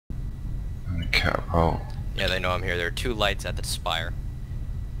catapult. Yeah, they know I'm here. There are 2 lights at the spire.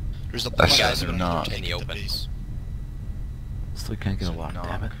 There's a That's guys a are narc. in the open. Still can't get a lock,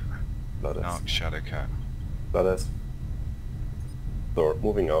 damn it. Goddess. Narc shadow cat. Goddess. So,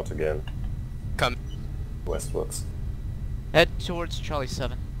 moving out again. Come. Westwards. Head towards Charlie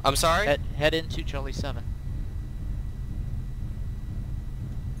 7. I'm sorry? Head into Charlie 7.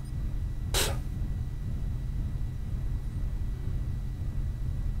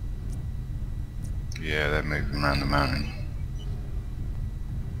 Yeah, they're moving around the mountain.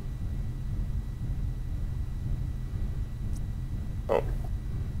 Oh.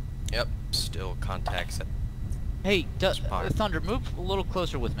 Yep, still contacts at... Hey, Spire. Thunder, move a little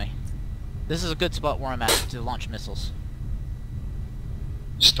closer with me. This is a good spot where I'm at to launch missiles.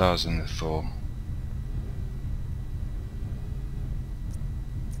 Stars in the Thor.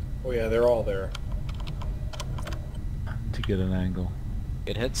 Oh yeah, they're all there. To get an angle.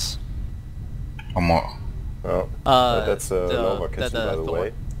 Good hits. On what? Oh. That's Nova Castle, by the Thor.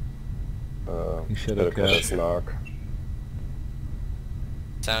 way. You should have That's Narc.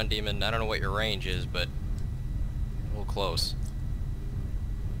 Sound Demon, I don't know what your range is, but... a little close.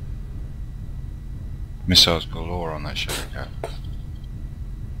 Missiles galore on that shadow cat.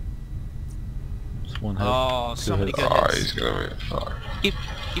 Just one head. Oh, so many good Oh, hits. he's gonna be fucked. Keep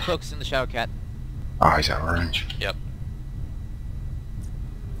focusing the Shadow Cat. Oh, he's out of range. Yep.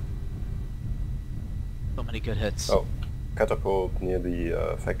 So many good hits. Oh. Catapult near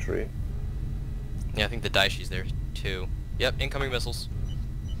the factory. Yeah, I think the Daishi's there too. Yep, incoming missiles.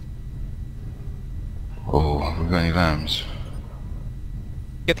 Oh, have we got any lambs?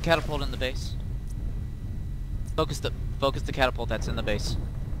 Get the catapult in the base. Focus the catapult that's in the base.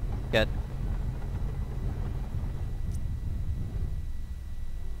 Good.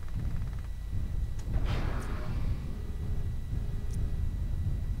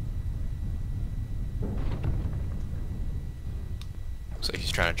 So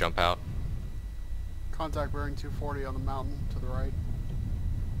he's trying to jump out. Contact bearing 240 on the mountain to the right.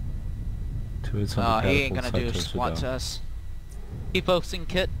 Two hits on the He ain't catapult, gonna do side towards squat the to down. us. Keep focusing,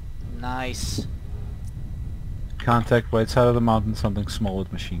 Kit. Nice. Contact right side of the mountain, something small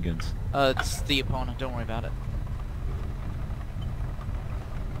with machine guns. It's the opponent, don't worry about it.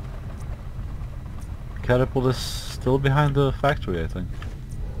 Catapult is still behind the factory, I think.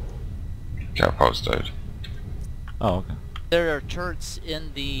 Catapult's dead. Oh, okay. There are turrets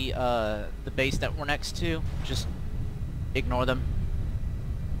in the base that we're next to. Just ignore them.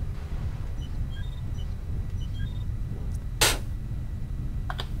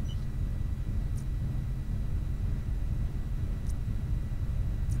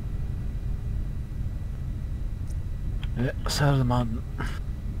 Yeah, side of the mountain.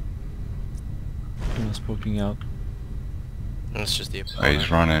 Someone's poking out. That's just the Oh, opponent. he's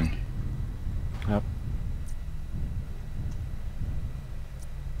running. Yep.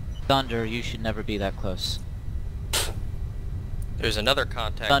 Thunder, you should never be that close. There's another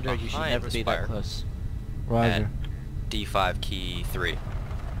contact Thunder, you should behind never the be spire that close. Roger. at D5 key 3.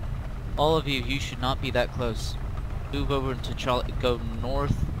 All of you should not be that close. Move over to Charlie. Go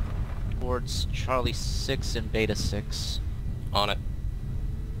north towards Charlie 6 and Beta 6. On it.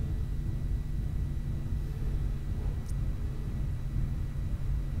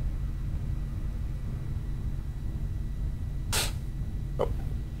 Oh.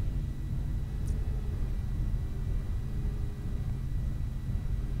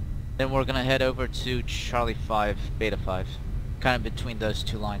 Then we're gonna head over to Charlie 5, Beta 5. Kind of between those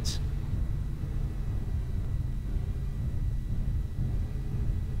two lines.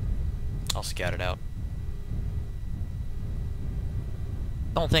 I'll scout it out.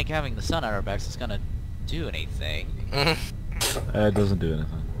 Don't think having the sun at our backs is gonna do anything. It doesn't do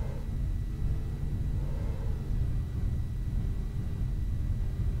anything.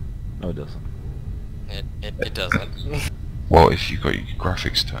 No, it doesn't. It doesn't. Well, if you got your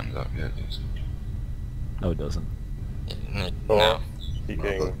graphics turned up, yeah, it is. No, it doesn't. No.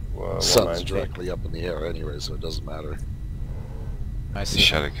 Peaking. Sun's 190. directly up in the air anyway, so it doesn't matter. I The see.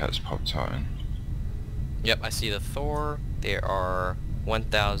 shadow cat's popped out in. Yep, I see the Thor. They are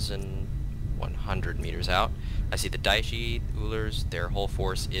 1,100 meters out. I see the Daishi, Ullers. Their whole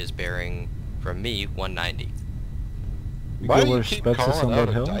force is bearing, from me, 190. We Why go do you where keep Spets is on calling that out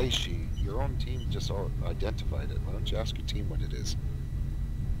a hill? Daishi? Your own team just identified it. Why don't you ask your team what it is?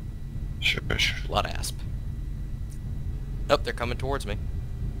 Shush. A lot of asp. Oh, they're coming towards me.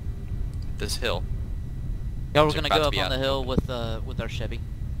 This hill. Yeah, we're They're gonna about go to up be on out. the hill with our Chevy.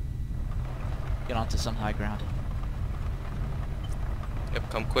 Get onto some high ground. Yep,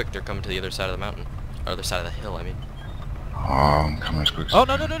 come quick. They're coming to the other side of the mountain. Other side of the hill, I mean. I'm coming as quick as Oh, I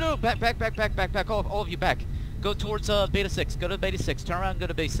no, no, can. no, no! Back, all of you back. Go towards Beta 6. Go to Beta 6. Turn around and go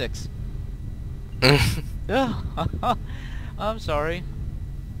to Beta 6. Yeah. I'm sorry.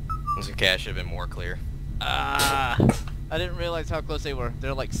 This okay, I should have been more clear. Ah! I didn't realize how close they were.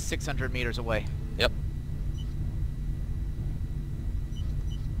 They're like 600 meters away. Yep.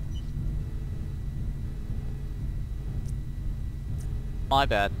 My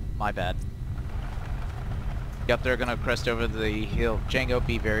bad. Yep, they're gonna crest over the hill. Django,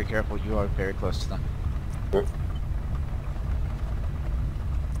 be very careful. You are very close to them. Yep.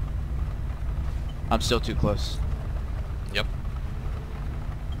 I'm still too close. Yep.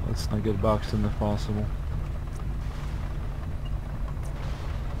 Let's not get boxed in if possible.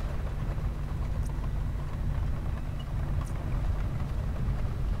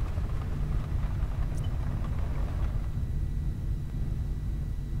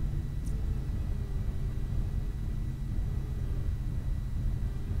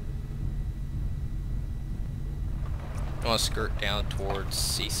 I want to skirt down towards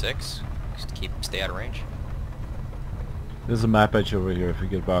C6 just to stay out of range. There's a map edge over here. If we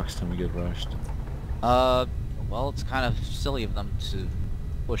get boxed and we get rushed. Well, it's kind of silly of them to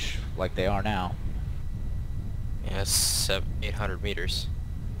push like they are now. Yeah, it's 800 meters.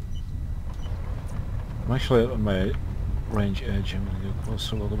 I'm actually at my range edge. I'm gonna go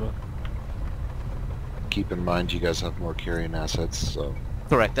closer a little bit. Keep in mind you guys have more carrying assets, so...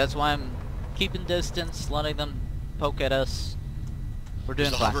 Correct. That's why I'm keeping distance, letting them poke at us. We're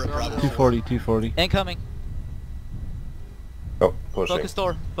doing fine. 240. Incoming. Oh, pushing. Focus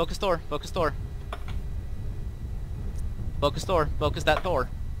door. Focus that door.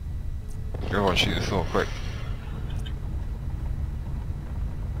 Go on, shoot the Thor, quick.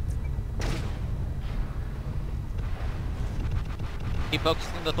 Keep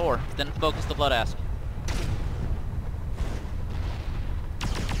focusing the Thor, then focus the Blood Asp.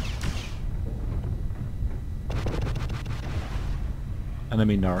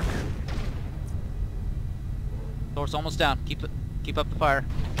 Enemy narc. Thor's almost down. Keep up the fire.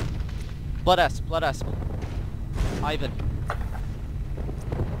 Blood Asp.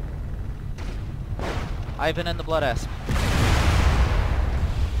 Ivan and the Blood Asp.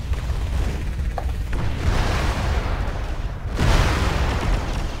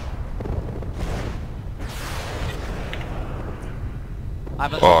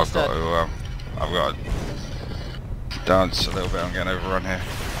 Ivan's Oh, almost I've dead. got to dance a little bit. I'm getting overrun here.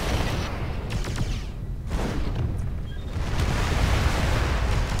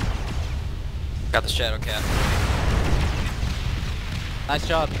 Got the Shadow Cat. Nice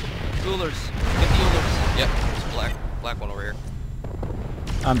job. Ullers. Get the Ullers. Yep, there's a black one over here.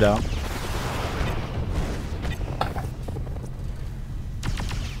 I'm down.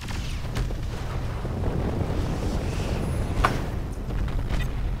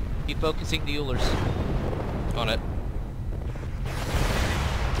 Keep focusing the Ullers. On it.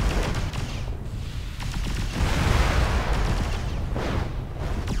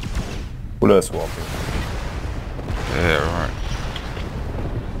 Uller swamping. Yeah, right.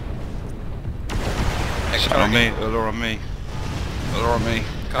 Extra On me, Uller on me. Uller on me.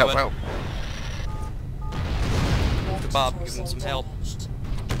 Help, Coming. help. Bob, give him some help.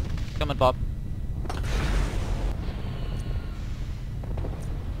 Coming, Bob.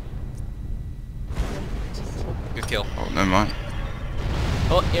 Good kill. Oh, never mind.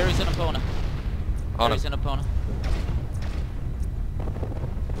 Oh, Ares and Epona. On Ares him. and Epona.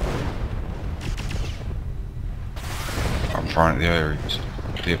 I'm firing at the Ares.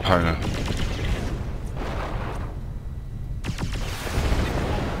 The opponent.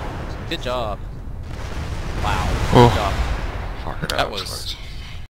 Good job. Wow. Oh. Good job. Fuck it, That was close.